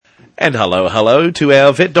And hello to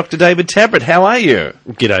our vet, Dr. David Tabrett. How are you?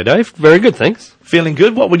 G'day, Dave. Very good, thanks. Feeling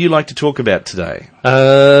good? What would you like to talk about today?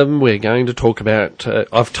 We're going to talk about...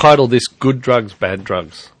 I've titled this Good Drugs, Bad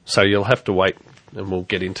Drugs. So you'll have to wait and we'll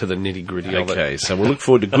get into the nitty-gritty of it. Okay, so we'll look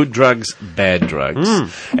forward to Good Drugs, Bad Drugs.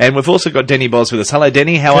 And we've also got Denny Boz with us. Hello,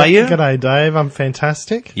 Denny. How are you? G'day, Dave. I'm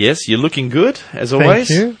fantastic. Yes, you're looking good, as always.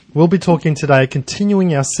 Thank you. We'll be talking today,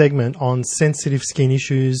 continuing our segment on sensitive skin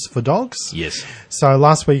issues for dogs. Yes. So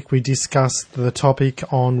last week we discussed the topic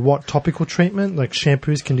on what topical treatment, like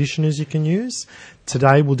shampoos, conditioners you can use.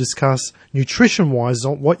 Today we'll discuss nutrition-wise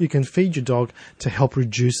what you can feed your dog to help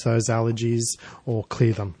reduce those allergies or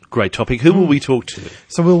clear them. Great topic. Who will we talk to?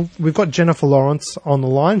 So we've got Jennifer Lawrence on the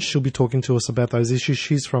line. She'll be talking to us about those issues.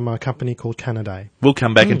 She's from a company called Canaday. We'll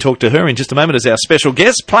come back and talk to her in just a moment as our special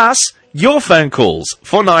guest, plus your phone calls,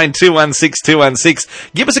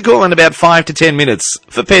 49216216. Give us a call in about 5 to 10 minutes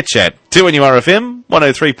for Pet Chat, 2NURFM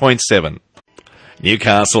 103.7.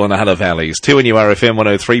 Newcastle and the Hunter Valleys, 2NURFM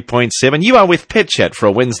 103.7. You are with Pet Chat for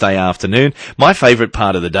a Wednesday afternoon. My favourite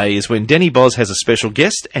part of the day is when Denny Boz has a special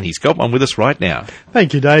guest, and he's got one with us right now.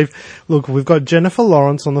 Thank you, Dave. Look, we've got Jennifer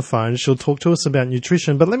Lawrence on the phone. She'll talk to us about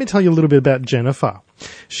nutrition, but let me tell you a little bit about Jennifer.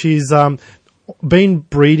 She's been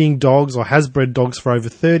breeding dogs or has bred dogs for over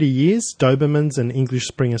 30 years, Dobermans and English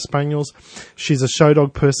Springer Spaniels. She's a show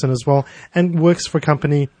dog person as well and works for a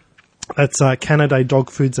company that's Canaday Dog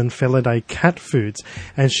Foods and Felidae Cat Foods.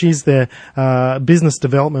 And she's their business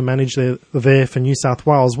development manager there for New South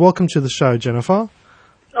Wales. Welcome to the show, Jennifer.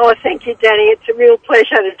 Oh, thank you, Danny. It's a real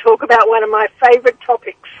pleasure to talk about one of my favourite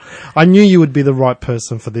topics. I knew you would be the right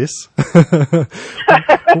person for this.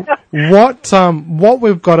 What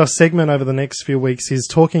we've got a segment over the next few weeks is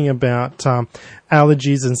talking about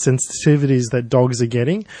allergies and sensitivities that dogs are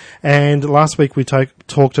getting. And last week we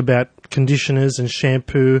talked about conditioners and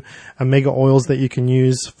shampoo, omega oils that you can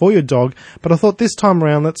use for your dog. But I thought this time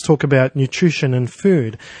around, let's talk about nutrition and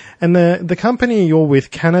food. And the company you're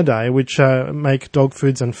with, Canaday, which make dog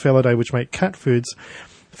foods, and Felidae, which make cat foods,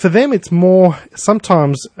 for them it's more,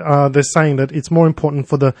 sometimes they're saying that it's more important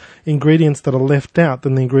for the ingredients that are left out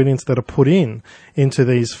than the ingredients that are put into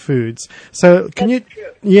these foods. So can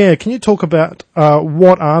you talk about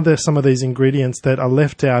what are some of these ingredients that are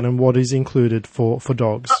left out and what is included for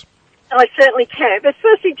dogs? I certainly can. But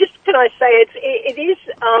firstly, just can I say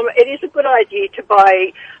it is a good idea to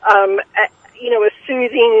buy a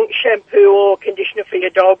soothing shampoo or conditioner for your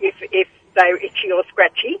dog if they're itchy or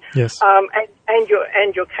scratchy. Yes. And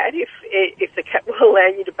your cat if the cat will allow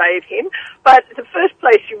you to bathe him. But the first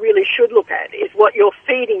place you really should look at is what you're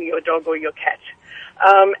feeding your dog or your cat.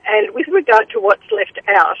 And with regard to what's left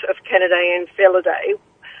out of Canaday and Felidae,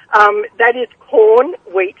 that is corn,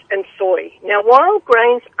 wheat and soy. Now, while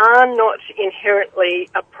grains are not inherently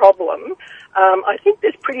a problem, I think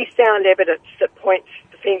there's pretty sound evidence that points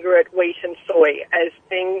the finger at wheat and soy as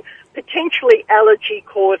being potentially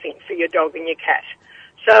allergy-causing for your dog and your cat.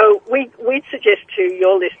 So we'd suggest to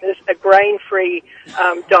your listeners a grain-free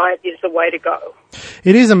diet is the way to go.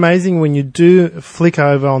 It is amazing when you do flick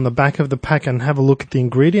over on the back of the pack and have a look at the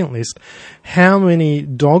ingredient list, how many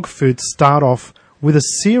dog foods start off with a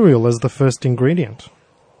cereal as the first ingredient.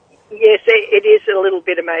 Yes, it is a little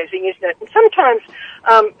bit amazing, isn't it? And sometimes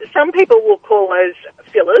some people will call those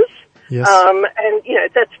fillers. Yes. And,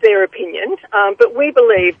 that's their opinion. But we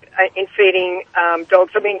believe in feeding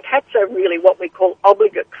dogs. I mean, cats are really what we call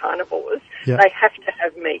obligate carnivores. Yeah. They have to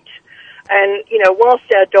have meat. And, whilst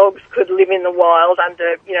our dogs could live in the wild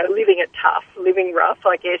under, living it tough, living rough,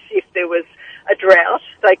 I guess, if there was a drought,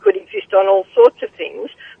 they could exist on all sorts of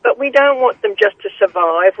things. But we don't want them just to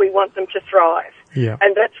survive. We want them to thrive. Yeah.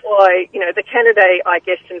 And that's why, the Canaday, I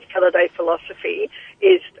guess, and Felidae philosophy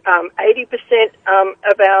is 80%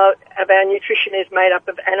 of our nutrition is made up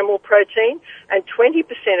of animal protein and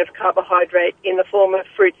 20% of carbohydrate in the form of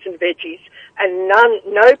fruits and veggies and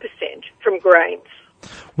no percent from grains.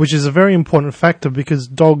 Which is a very important factor because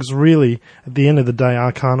dogs really, at the end of the day,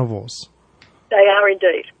 are carnivores. They are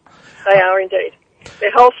indeed. They are indeed.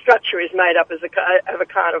 Their whole structure is made up of a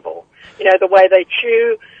carnivore. The way they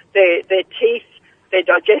chew, their teeth, their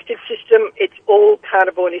digestive system, it's all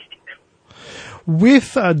carnivoristic.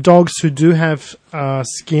 With dogs who do have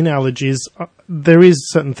skin allergies, there is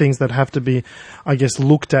certain things that have to be, I guess,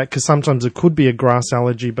 looked at because sometimes it could be a grass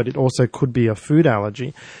allergy, but it also could be a food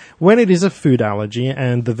allergy. When it is a food allergy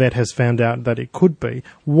and the vet has found out that it could be,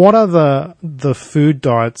 what are the food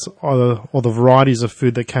diets or the varieties of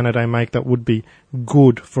food that Canaday make that would be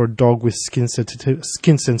good for a dog with skin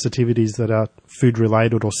sensitivities that are food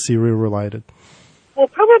related or cereal related? Well,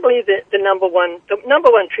 probably the number one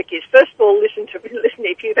trick is, first of all, listen.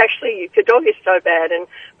 If your dog is so bad and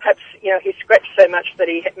perhaps, he's scratched so much that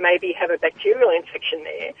he maybe have a bacterial infection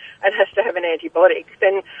there and has to have an antibiotic,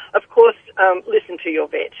 then of course, listen to your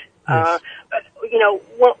vet. Yes. But,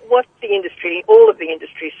 what the industry, all of the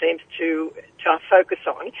industry seems to focus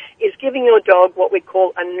on is giving your dog what we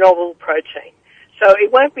call a novel protein. So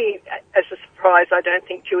it won't be as a surprise, I don't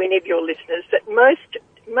think, to any of your listeners that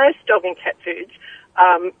most dog and cat foods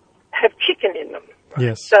have chicken in them. Right?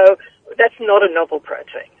 Yes. So that's not a novel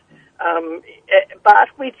protein. But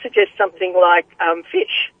we'd suggest something like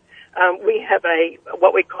fish. We have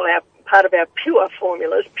what we call part of our pure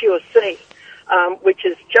formulas, Pure C, which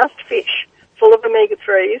is just fish, full of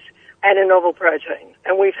omega-3s and a novel protein.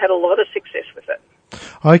 And we've had a lot of success with it.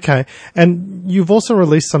 Okay. And you've also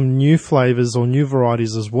released some new flavours or new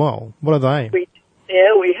varieties as well. What are they?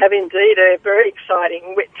 We have indeed. They're very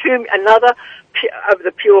exciting. Another of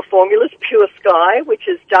the pure formulas, Pure Sky, which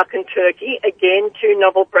is duck and turkey, again, 2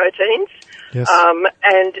 novel proteins. Yes.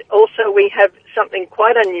 And also we have something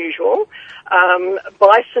quite unusual,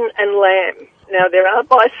 bison and lamb. Now, there are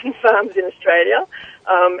bison farms in Australia,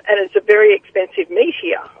 and it's a very expensive meat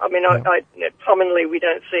here. I mean, commonly we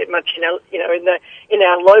don't see it much in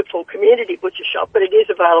our local community butcher shop, but it is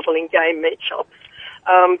available in game meat shops.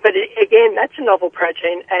 But again, that's a novel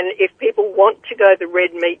protein, and if people want to go the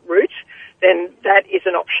red meat route, then that is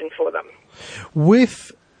an option for them.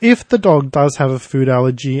 If the dog does have a food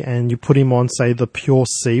allergy and you put him on, say, the Pure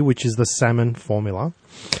C, which is the salmon formula,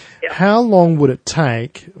 how long would it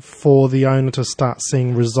take for the owner to start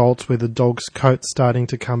seeing results where the dog's coat's starting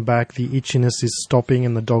to come back, the itchiness is stopping,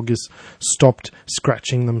 and the dog is stopped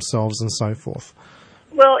scratching themselves and so forth?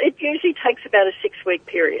 Well, it usually takes about a 6-week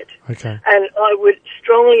period. Okay. And I would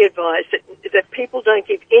strongly advise that people don't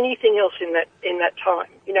give anything else in that time.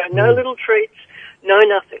 No little treats, no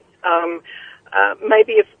nothing.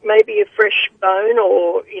 Maybe a fresh bone,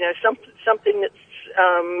 or something that's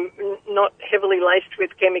not heavily laced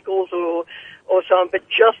with chemicals or so on, but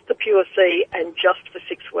just the Pure C and just for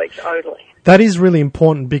 6 weeks only. That is really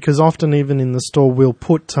important, because often even in the store we'll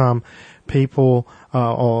put people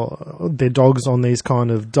or their dogs on these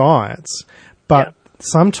kind of diets, but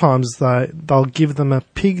sometimes they'll give them a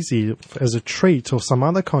pig's ear as a treat or some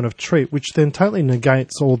other kind of treat, which then totally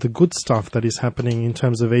negates all the good stuff that is happening in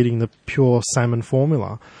terms of eating the pure salmon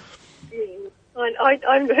formula.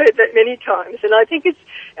 I've heard that many times, and I think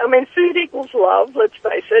food equals love, let's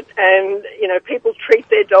face it, and, people treat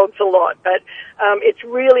their dogs a lot, but it's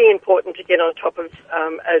really important to get on top of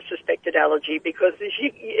a suspected allergy, because as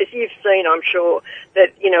you've seen, I'm sure,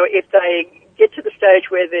 that, if they get to the stage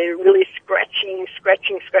where they're really scratching,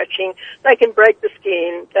 they can break the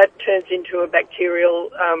skin. That turns into a bacterial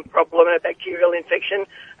problem, a bacterial infection,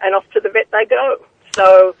 and off to the vet they go.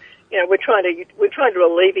 So, we're trying to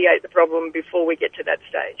alleviate the problem before we get to that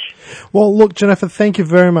stage. Well, look, Jennifer, thank you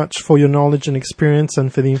very much for your knowledge and experience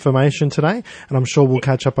and for the information today, and I'm sure we'll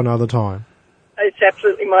catch up another time. It's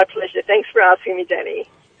absolutely my pleasure. Thanks for asking me, Danny.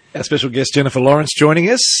 Our special guest, Jennifer Lawrence, joining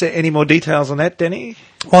us. Any more details on that, Danny?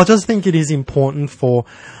 Well, I just think it is important for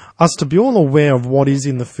us to be all aware of what is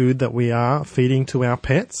in the food that we are feeding to our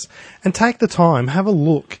pets, and take the time, have a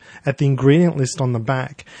look at the ingredient list on the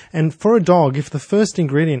back. And for a dog, if the first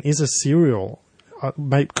ingredient is a cereal,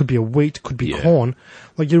 could be a wheat, could be corn,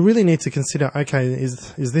 you really need to consider, okay,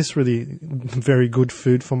 is this really very good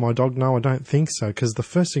food for my dog? No, I don't think so, because the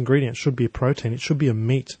first ingredient should be a protein. It should be a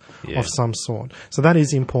meat of some sort. So that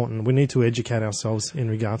is important. We need to educate ourselves in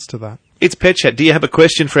regards to that. It's Pet Chat. Do you have a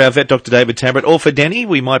question for our vet, Dr. David Tabrett, or for Danny?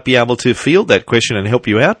 We might be able to field that question and help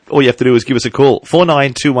you out. All you have to do is give us a call,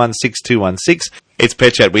 49216216. It's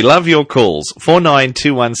Pet Chat. We love your calls,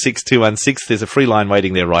 49216216. There's a free line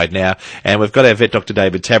waiting there right now. And we've got our vet, Dr.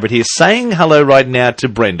 David Tabrett, here saying hello right now to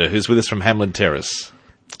Brenda, who's with us from Hamlin Terrace.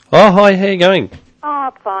 Oh, hi, how are you going?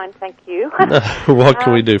 Oh, fine, thank you. What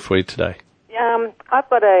can we do for you today? I've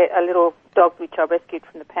got a little dog which I rescued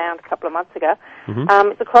from the pound a couple of months ago.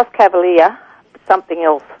 Mm-hmm. It's a cross cavalier, something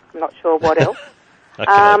else, I'm not sure what else.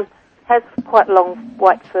 Okay. Has quite long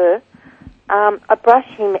white fur. I brush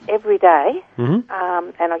him every day, and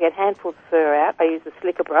I get handfuls of fur out. I use a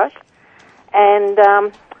slicker brush. And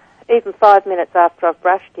even 5 minutes after I've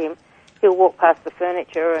brushed him, he'll walk past the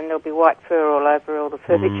furniture and there'll be white fur all over all the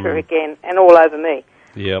furniture again, and all over me.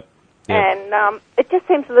 Yep. And it just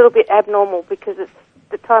seems a little bit abnormal, because it's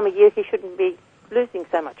the time of year he shouldn't be losing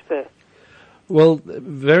so much fur. Well,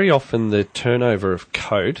 very often the turnover of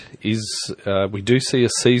coat is, we do see a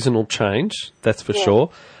seasonal change, that's for sure.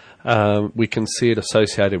 We can see it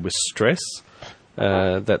associated with stress,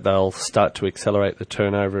 that they'll start to accelerate the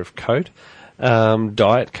turnover of coat.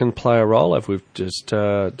 Diet can play a role, as we've just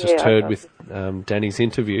heard with Danny's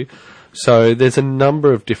interview. So there's a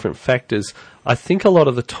number of different factors. I think a lot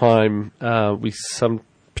of the time,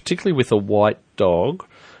 particularly with a white dog,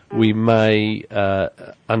 we may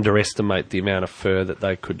underestimate the amount of fur that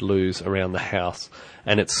they could lose around the house,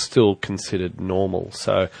 and it's still considered normal.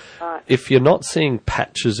 So if you're not seeing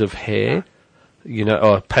patches of hair,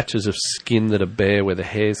 or patches of skin that are bare where the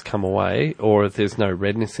hair's come away, or if there's no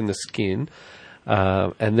redness in the skin,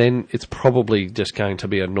 and then it's probably just going to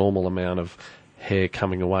be a normal amount of hair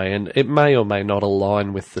coming away. And it may or may not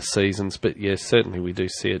align with the seasons, but yes, certainly we do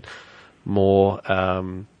see it more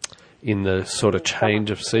in the sort of change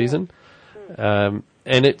of season. And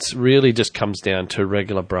it's really just comes down to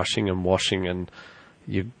regular brushing and washing, and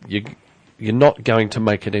you're not going to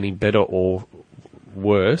make it any better or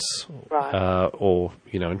worse, or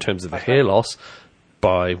in terms of the hair loss,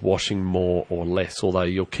 by washing more or less, although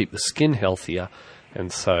you'll keep the skin healthier,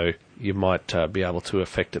 and so you might be able to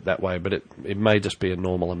affect it that way, but it may just be a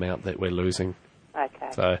normal amount that we're losing. Okay.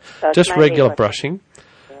 So just regular brushing.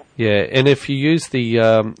 Yeah, and if you use the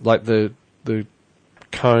the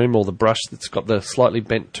comb or the brush that's got the slightly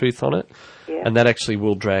bent tooth on it, and that actually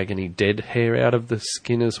will drag any dead hair out of the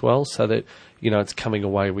skin as well, so that it's coming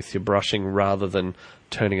away with your brushing rather than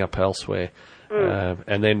turning up elsewhere.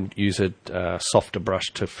 And then use a softer brush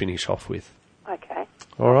to finish off with. Okay.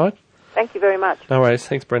 All right. Thank you very much. No worries.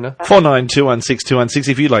 Thanks, Brenda. 49216216.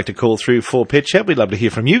 If you'd like to call through for Pet Chat, we'd love to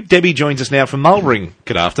hear from you. Debbie joins us now from Mulring.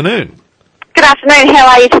 Good afternoon. Good afternoon. How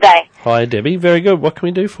are you today? Hi, Debbie. Very good. What can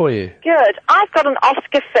we do for you? Good. I've got an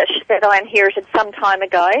Oscar fish that I inherited some time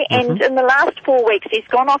ago, and in the last 4 weeks he's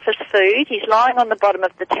gone off his food. He's lying on the bottom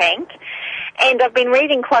of the tank, and I've been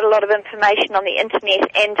reading quite a lot of information on the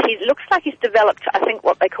internet, and he looks like he's developed, I think,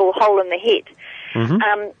 what they call hole in the head.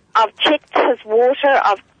 I've checked his water.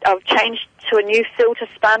 I've changed to a new filter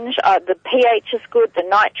sponge. The pH is good. The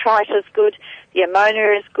nitrite is good. The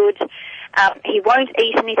ammonia is good. He won't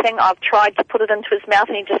eat anything. I've tried to put it into his mouth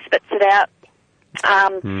and he just spits it out.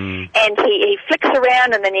 And he flicks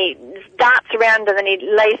around and then he darts around and then he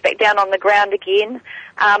lays back down on the ground again.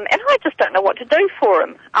 And I just don't know what to do for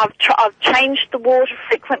him. I've changed the water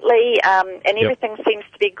frequently, and everything seems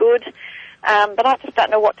to be good. But I just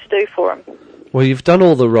don't know what to do for him. Well, you've done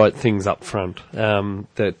all the right things up front,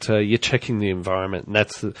 that you're checking the environment, and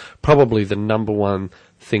that's probably the number one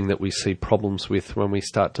thing that we see problems with when we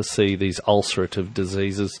start to see these ulcerative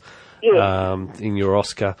diseases in your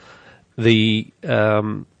Oscar.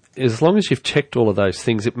 As long as you've checked all of those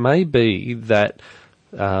things, it may be that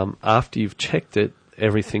after you've checked it,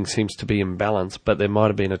 everything seems to be in balance, but there might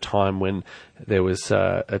have been a time when there was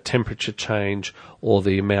a temperature change or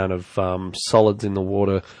the amount of solids in the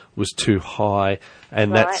water was too high,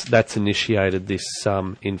 and that's initiated this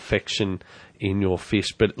infection in your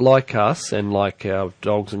fish. But like us and like our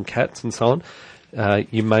dogs and cats and so on,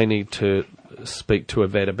 you may need to speak to a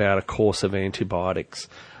vet about a course of antibiotics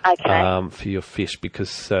for your fish,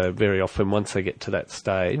 because very often once they get to that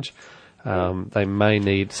stage, they may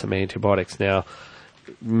need some antibiotics. Now,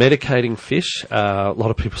 medicating fish, a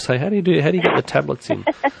lot of people say, how do you get the tablets in?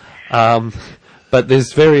 But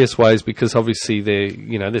there's various ways, because obviously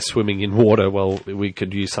they're swimming in water. Well, we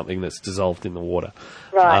could use something that's dissolved in the water.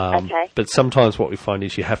 Right, But sometimes what we find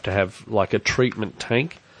is you have to have like a treatment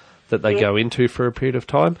tank that they go into for a period of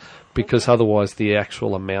time, because otherwise the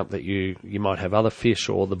actual amount that you might have other fish,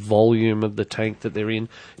 or the volume of the tank that they're in,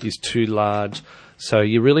 is too large. So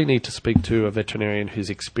you really need to speak to a veterinarian who's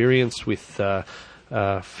experienced with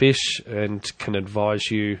fish and can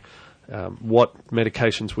advise you what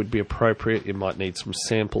medications would be appropriate. You might need some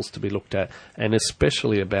samples to be looked at, and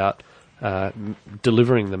especially about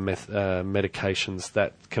delivering the medications.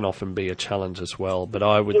 That can often be a challenge as well. But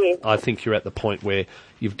I think you're at the point where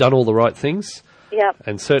you've done all the right things. Yep.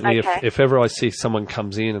 And certainly if ever I see someone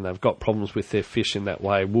comes in and they've got problems with their fish in that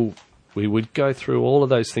way, we would go through all of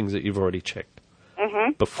those things that you've already checked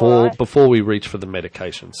before we reach for the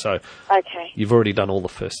medication. So you've already done all the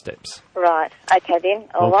first steps. Right. Okay then.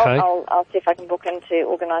 I'll see if I can book in to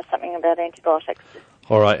organise something about antibiotics.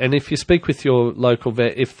 All right. And if you speak with your local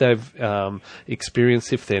vet, if they've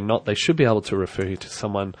experienced, if they're not, they should be able to refer you to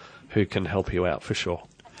someone who can help you out for sure.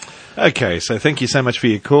 Okay, so thank you so much for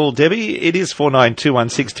your call, Debbie. It is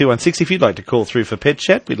 49216216. If you'd like to call through for Pet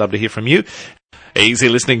Chat, we'd love to hear from you. Easy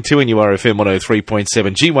listening to NURFM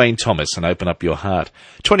 103.7. G. Wayne Thomas, and open up your heart.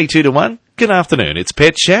 22-1. Good afternoon. It's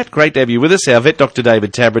Pet Chat. Great to have you with us. Our vet, Dr.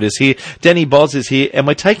 David Tabrett, is here. Danny Boz is here, and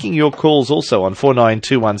we're taking your calls also on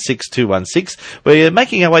 49216216. We're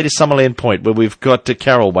making our way to Summerland Point, where we've got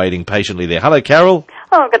Carol waiting patiently there. Hello, Carol.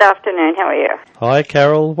 Oh, good afternoon. How are you? Hi,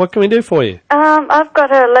 Carol. What can we do for you? I've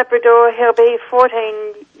got a Labrador. He'll be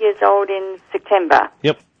 14 years old in September.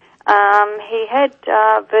 Yep. He had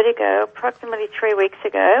vertigo approximately 3 weeks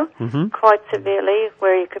ago, quite severely,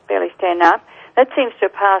 where he could barely stand up. That seems to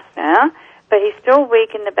have passed now, but he's still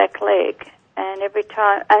weak in the back leg, and every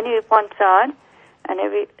time, only one side, and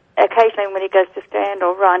occasionally when he goes to stand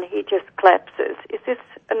or run, he just collapses. Is this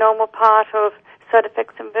a normal part of side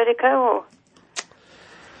effects and vertigo, or?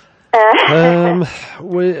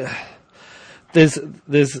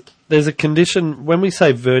 There's a condition. When we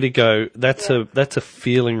say vertigo, that's a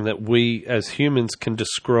feeling that we as humans can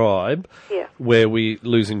describe, where we're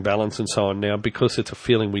losing balance and so on. Now, because it's a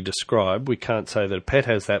feeling we describe, we can't say that a pet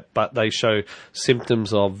has that, but they show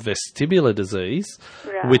symptoms of vestibular disease,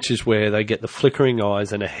 which is where they get the flickering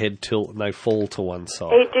eyes and a head tilt and they fall to one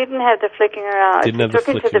side. He didn't have the flickering eyes. Didn't have took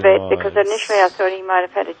the him to the flickering vet because initially I thought he might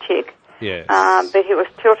have had a tick. Yes. But he was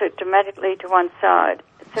tilted dramatically to one side.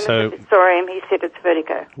 As soon as I saw him, he said it's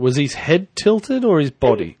vertigo. Was his head tilted or his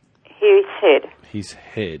body? His head. His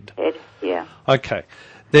head. Head, yeah. Okay.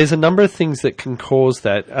 There's a number of things that can cause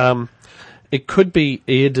that. It could be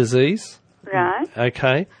ear disease. Right.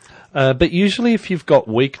 Okay. But usually if you've got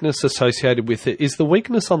weakness associated with it, is the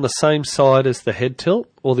weakness on the same side as the head tilt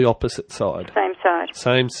or the opposite side? Same side.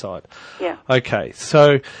 Same side. Yeah. Okay.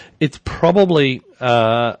 So it's probably,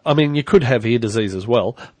 you could have ear disease as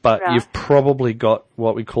well, but you've probably got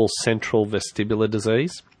what we call central vestibular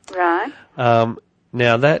disease. Right.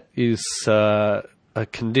 Now that is a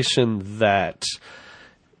condition that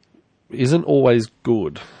isn't always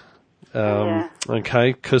good.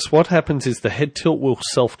 Okay, because what happens is the head tilt will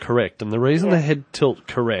self-correct, and the reason the head tilt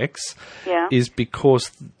corrects is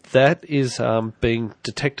because that is being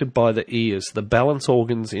detected by the ears, the balance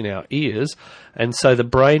organs in our ears, and so the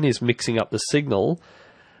brain is mixing up the signal,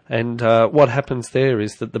 and what happens there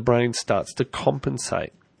is that the brain starts to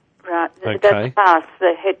compensate. Right, okay. That's past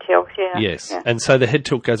the head tilt, Yes, and so the head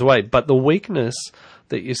tilt goes away, but the weakness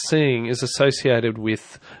that you're seeing is associated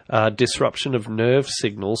with disruption of nerve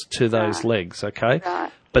signals to those legs, okay?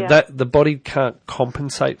 Right. But the body can't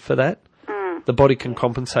compensate for that. The body can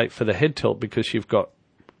compensate for the head tilt because you've got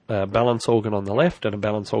a balance organ on the left and a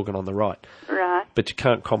balance organ on the right. Right. But you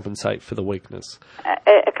can't compensate for the weakness.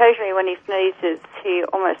 Occasionally when he sneezes, he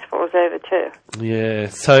almost falls over too. Yeah,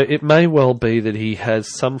 so it may well be that he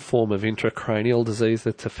has some form of intracranial disease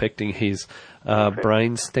that's affecting his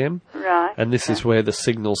brain stem. Right. And this is where the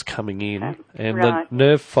signal's coming in. And the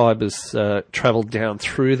nerve fibres travel down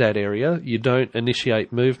through that area. You don't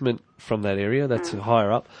initiate movement from that area, that's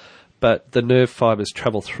higher up, but the nerve fibres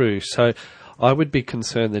travel through. So I would be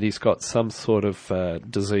concerned that he's got some sort of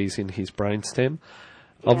disease in his brainstem.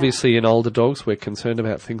 Yeah. Obviously, in older dogs, we're concerned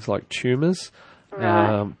about things like tumours,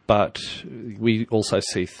 but we also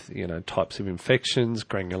see, types of infections,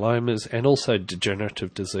 granulomas, and also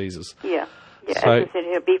degenerative diseases. Yeah. Yeah, so, as I said,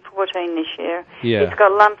 he'll be 14 this year. Yeah. He's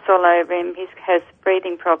got lumps all over him. He has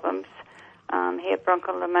breathing problems. He had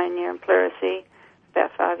bronchial pneumonia and pleurisy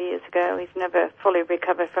about 5 years ago. He's never fully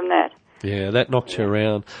recovered from that. Yeah, that knocked you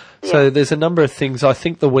around. So there's a number of things. I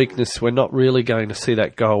think the weakness, we're not really going to see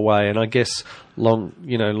that go away. And I guess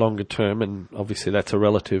longer term, and obviously that's a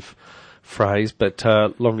relative phrase, but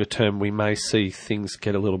longer term we may see things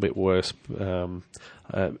get a little bit worse.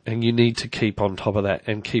 And you need to keep on top of that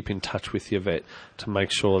and keep in touch with your vet to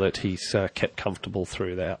make sure that he's kept comfortable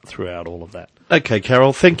throughout all of that. Okay,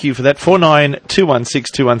 Carol, thank you for that.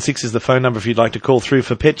 49216216 is the phone number if you'd like to call through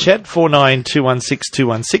for Pet Chat.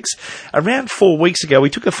 49216216. Around 4 weeks ago, we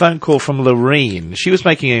took a phone call from Lorene. She was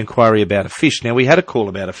making an inquiry about a fish. Now, we had a call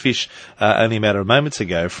about a fish only a matter of moments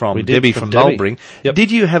ago from Debbie from Mulbring. Yep.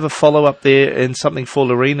 Did you have a follow-up there and something for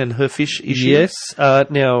Lorene and her fish issue? Yes.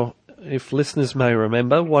 Now, if listeners may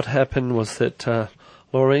remember, what happened was that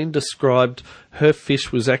Lorene described her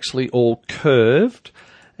fish was actually all curved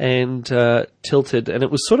and tilted, and it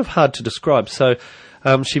was sort of hard to describe. So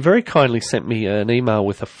she very kindly sent me an email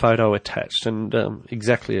with a photo attached, and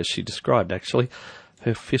exactly as she described, actually.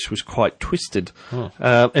 Her fish was quite twisted.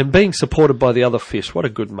 And being supported by the other fish, what a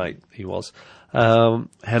good mate he was. How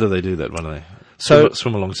do they do that? Why do they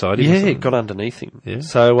swim alongside him? Yeah, it got underneath him. Yeah.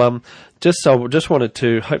 So I just wanted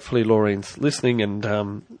to, hopefully Lauren's listening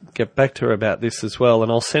and get back to her about this as well,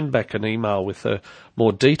 and I'll send back an email with a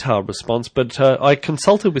more detailed response. But I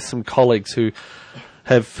consulted with some colleagues who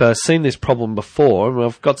have seen this problem before, and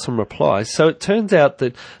I've got some replies. So it turns out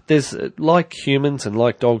that there's, like humans and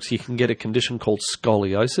like dogs, you can get a condition called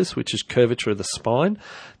scoliosis, which is curvature of the spine.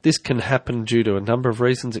 This can happen due to a number of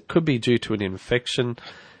reasons. It could be due to an infection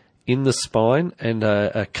in the spine and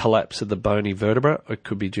a collapse of the bony vertebra. It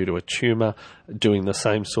could be due to a tumour doing the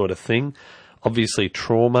same sort of thing. Obviously,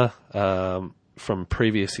 trauma from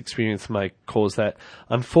previous experience may cause that.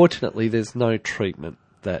 Unfortunately, there's no treatment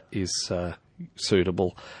that is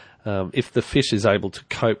suitable. If the fish is able to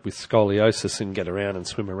cope with scoliosis and get around and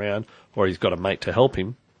swim around, or he's got a mate to help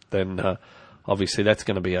him, then obviously that's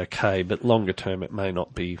going to be okay. But longer term, it may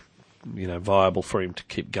not be, viable for him to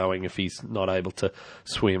keep going if he's not able to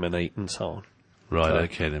swim and eat and so on. Right,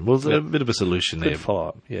 okay then. Well, there's a bit of a solution there. Good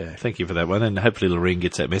follow-up, yeah. Thank you for that one, and hopefully Lorraine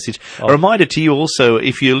gets that message. A reminder to you also,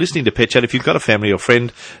 if you're listening to Pet Chat, if you've got a family or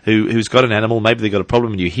friend who's got an animal, maybe they've got a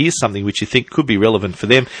problem, and you hear something which you think could be relevant for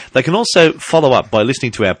them, they can also follow up by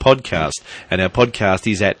listening to our podcast, and our podcast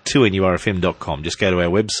is at 2NURFM.com. Just go to our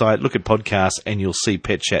website, look at podcasts, and you'll see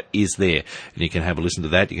Pet Chat is there, and you can have a listen to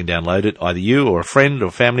that. You can download it, either you or a friend or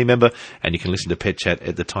a family member, and you can listen to Pet Chat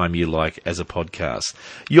at the time you like as a podcast.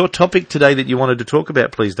 Your topic today that you wanted to talk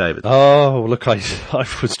about, please, David. Oh, look, I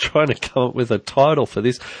was trying to come up with a title for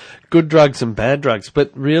this, good drugs and bad drugs, but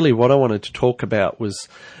really what I wanted to talk about was,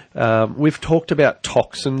 we've talked about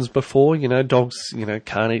toxins before, dogs,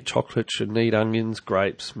 can't eat chocolate, shouldn't eat onions,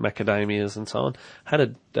 grapes, macadamias and so on. Had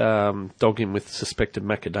a dog in with suspected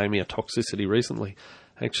macadamia toxicity recently,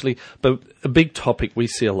 actually. But a big topic we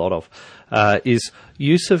see a lot of is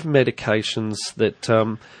use of medications that,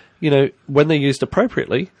 when they're used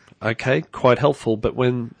appropriately, okay, quite helpful, but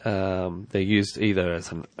when they're used either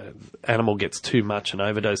as an animal gets too much, an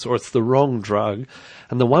overdose, or it's the wrong drug,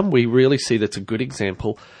 and the one we really see that's a good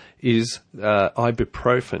example is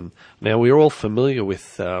ibuprofen. Now, we're all familiar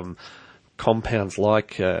with compounds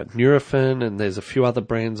like Nurofen, and there's a few other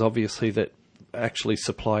brands, obviously, that actually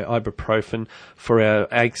supply ibuprofen for our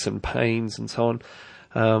aches and pains and so on.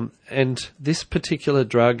 And this particular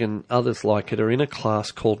drug and others like it are in a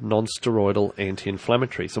class called non-steroidal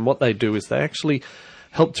anti-inflammatories. And what they do is they actually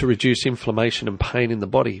help to reduce inflammation and pain in the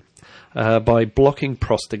body by blocking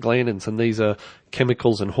prostaglandins. And these are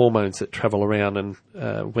chemicals and hormones that travel around and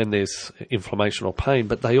when there's inflammation or pain.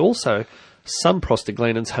 But they also, some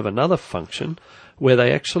prostaglandins have another function where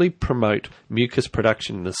they actually promote mucus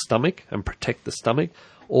production in the stomach and protect the stomach,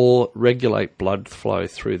 or regulate blood flow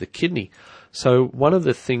through the kidney. So one of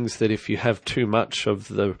the things that if you have too much of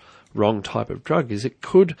the wrong type of drug is it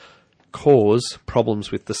could cause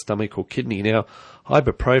problems with the stomach or kidney. Now,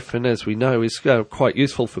 ibuprofen, as we know, is quite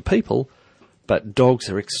useful for people, but dogs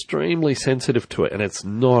are extremely sensitive to it, and it's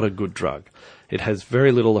not a good drug. It has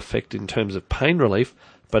very little effect in terms of pain relief,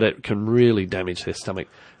 but it can really damage their stomach.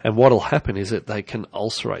 And what will happen is that they can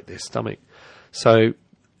ulcerate their stomach. So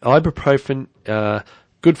ibuprofen,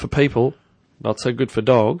 good for people, not so good for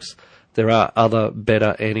dogs. There are other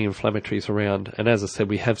better anti-inflammatories around, and as I said,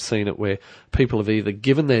 we have seen it where people have either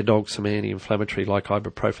given their dog some anti-inflammatory like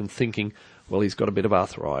ibuprofen thinking, well, he's got a bit of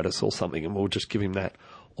arthritis or something and we'll just give him that,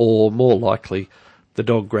 or more likely the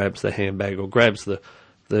dog grabs the handbag or grabs the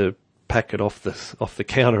packet off the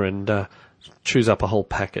counter and chews up a whole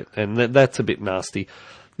packet, and that's a bit nasty.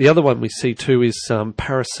 The other one we see too is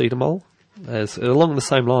paracetamol, as along the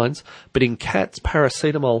same lines, but in cats,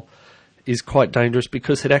 paracetamol is quite dangerous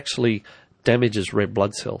because it actually damages red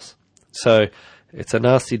blood cells. So it's a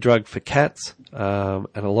nasty drug for cats, and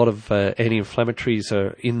a lot of anti-inflammatories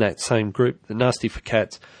are in that same group. They're nasty for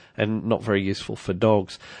cats and not very useful for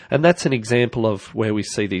dogs. And that's an example of where we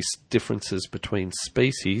see these differences between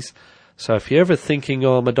species. So if you're ever thinking,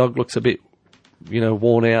 oh, my dog looks a bit,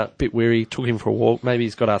 worn out, a bit weary, took him for a walk, maybe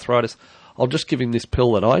he's got arthritis, I'll just give him this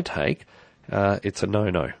pill that I take, it's a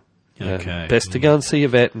no-no. Okay. Best to go and see your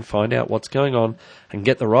vet and find out what's going on and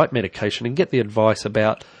get the right medication and get the advice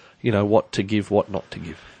about, what to give, what not to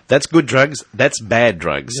give. That's good drugs, that's bad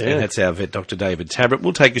drugs, Yeah. and that's our vet, Dr. David Tabrett.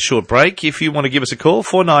 We'll take a short break. If you want to give us a call,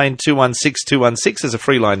 49216216, there's a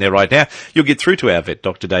free line there right now. You'll get through to our vet,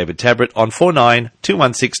 Dr. David Tabrett, on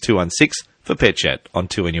 49216216 for Pet Chat on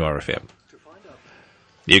 2NURFM.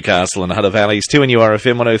 Newcastle and Hunter Valley's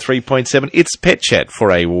 2NURFM 103.7. It's Pet Chat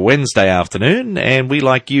for a Wednesday afternoon, and we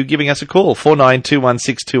like you giving us a call,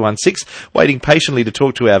 49216216. Waiting patiently to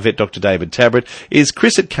talk to our vet, Dr. David Tabrett, is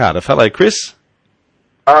Chris at Cardiff. Hello, Chris.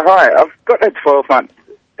 Hi, I've got a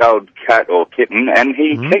 12-month-old cat or kitten, and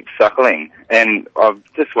he keeps suckling, and I'm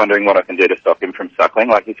just wondering what I can do to stop him from suckling.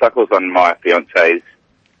 Like, he suckles on my fiance's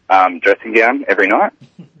dressing gown every night.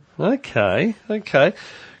 Okay.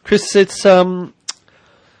 Chris, it's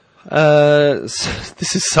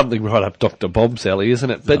this is something right up Dr. Bob's alley,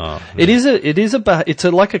 isn't it? But it's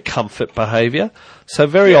like a comfort behaviour. So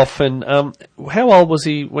very often, how old was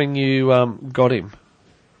he when you got him?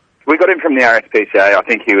 We got him from the RSPCA. I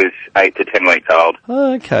think he was 8 to 10 weeks old.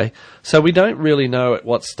 Oh, okay. So we don't really know at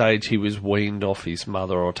what stage he was weaned off his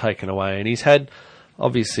mother or taken away, and he's had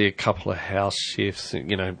obviously a couple of house shifts,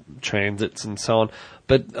 transits and so on.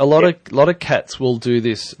 But a lot of cats will do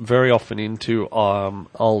this very often into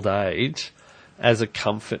old age as a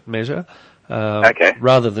comfort measure.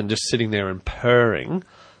 Rather than just sitting there and purring,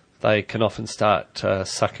 they can often start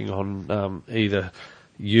sucking on either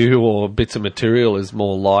you or bits of material is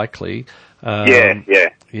more likely. Yeah,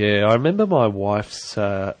 I remember my wife's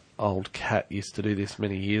old cat used to do this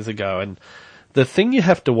many years ago, and the thing you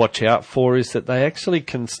have to watch out for is that they actually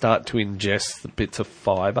can start to ingest the bits of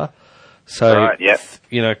fibre. So,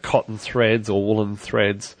 cotton threads or woolen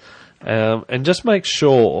threads. And just make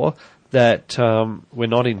sure that we're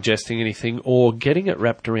not ingesting anything or getting it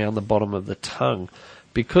wrapped around the bottom of the tongue.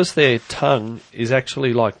 Because their tongue is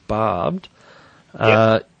actually like barbed,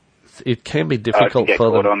 it can be difficult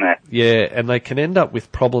for them. On that. Yeah, and they can end up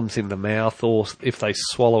with problems in the mouth, or if they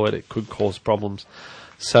swallow it, it could cause problems.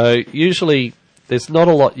 So usually there's not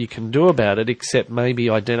a lot you can do about it except maybe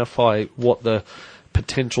identify what the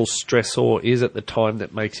potential stressor is at the time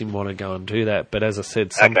that makes him want to go and do that. But as I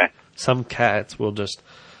said, some cats will just,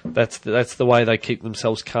 that's the way they keep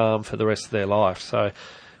themselves calm for the rest of their life. So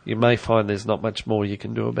you may find there's not much more you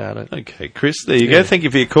can do about it. Okay, Chris, there you go. Thank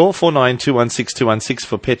you for your call. 49216216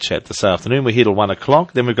 for Pet Chat this afternoon. We're here till 1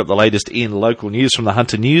 o'clock. Then we've got the latest in local news from the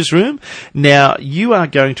Hunter Newsroom. Now, you are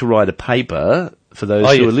going to write a paper for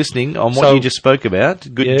those who are listening on what you just spoke about,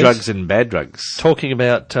 good drugs and bad drugs. Talking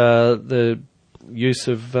about the use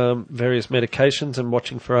of various medications and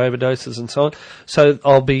watching for overdoses and so on. So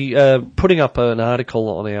I'll be putting up an article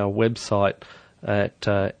on our website at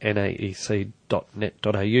naec.net.au,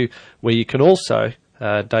 where you can also,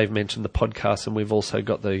 Dave mentioned the podcast, and we've also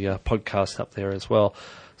got the podcast up there as well.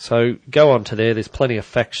 So go on to there. There's plenty of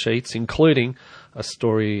fact sheets, including a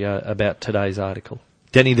story about today's article.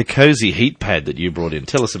 Danny, the cosy heat pad that you brought in,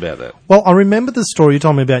 tell us about that. Well, I remember the story you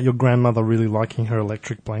told me about your grandmother really liking her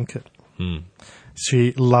electric blanket.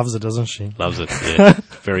 She loves it, doesn't she? Loves it, yeah.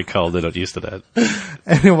 Very cold, they're not used to that.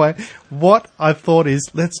 Anyway, what I thought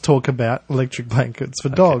is, let's talk about electric blankets for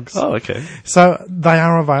dogs. Oh, okay. So they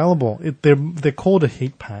are available. They're called a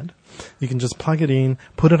heat pad. You can just plug it in,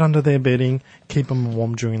 put it under their bedding, keep them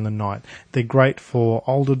warm during the night. They're great for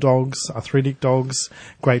older dogs, arthritic dogs,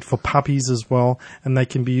 great for puppies as well, and they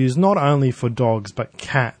can be used not only for dogs but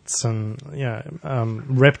cats and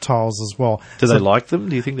reptiles as well. Do they like them?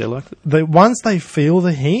 Do you think they like them? Once they feel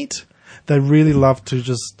the heat, they really love to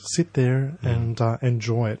just sit there and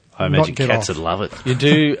enjoy it. I imagine cats would love it.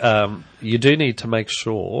 You do need to make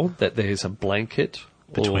sure that there's a blanket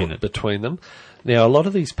between them. Now, a lot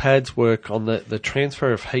of these pads work on the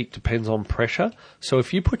transfer of heat depends on pressure. So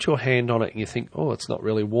if you put your hand on it and you think, oh, it's not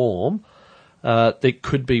really warm, there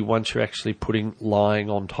could be once you're actually lying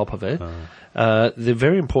on top of it. The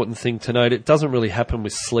very important thing to note, it doesn't really happen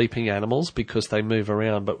with sleeping animals because they move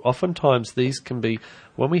around, but oftentimes these can be,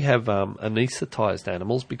 when we have anaesthetised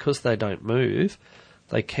animals, because they don't move,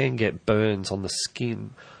 they can get burns on the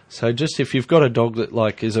skin. So just if you've got a dog that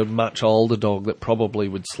is a much older dog that probably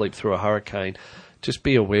would sleep through a hurricane, just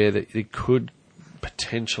be aware that it could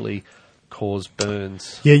potentially cause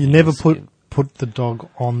burns. Yeah, you never put the dog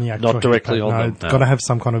on the actual not directly on them. Got to have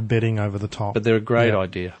some kind of bedding over the top. But they're a great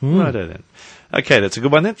idea. Righto then. Okay, that's a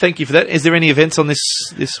good one then. Thank you for that. Is there any events on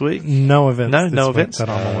this week? No events. No events that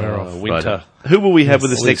I'm aware of. Winter. Right. Who will we have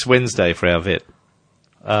with us next Wednesday for our vet?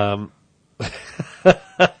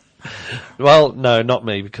 Well, no, not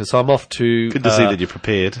me, because I'm off to... Good to see that you're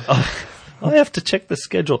prepared. I have to check the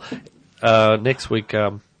schedule. Next week,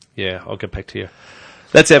 I'll get back to you.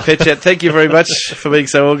 That's our Pet Chat. Thank you very much for being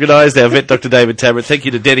so organised. Our vet, Dr. David Tabrett. Thank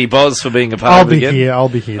you to Danny Boz for being a part of it again. I'll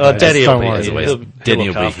be here. Danny will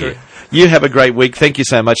be here. You have a great week. Thank you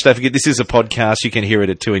so much. Don't forget, this is a podcast. You can hear it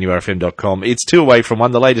at 2NURFM.com. It's 2 away from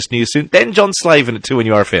 1, the latest news soon. Then John Slavin at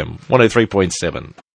 2NURFM, 103.7.